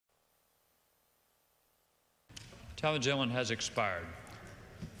Time of the gentleman has expired.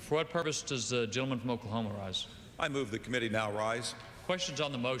 For what purpose does the gentleman from Oklahoma rise? I move the committee now rise. Questions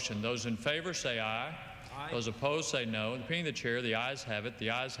on the motion. Those in favor say aye. Aye. Those opposed say no. In the opinion of the chair, the ayes have it.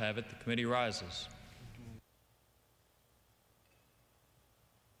 The ayes have it. The committee rises.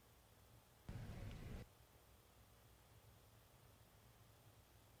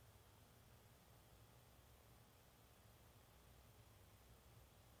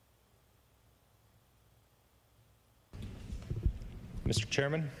 Mr.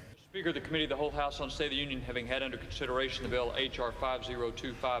 Chairman. Speaker of the Committee of the Whole House on State of the Union, having had under consideration the bill H.R.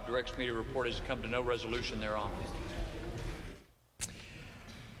 5025, directs me to report has come to no resolution thereon.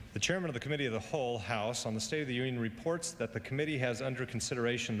 The Chairman of the Committee of the Whole House on the State of the Union reports that the committee has under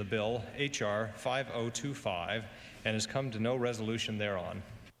consideration the bill H.R. 5025 and has come to no resolution thereon.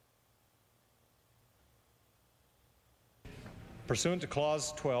 Pursuant to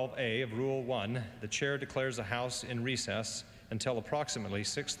Clause 12A of Rule 1, the Chair declares the House in recess until approximately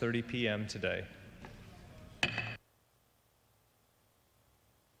 6:30 p.m. today.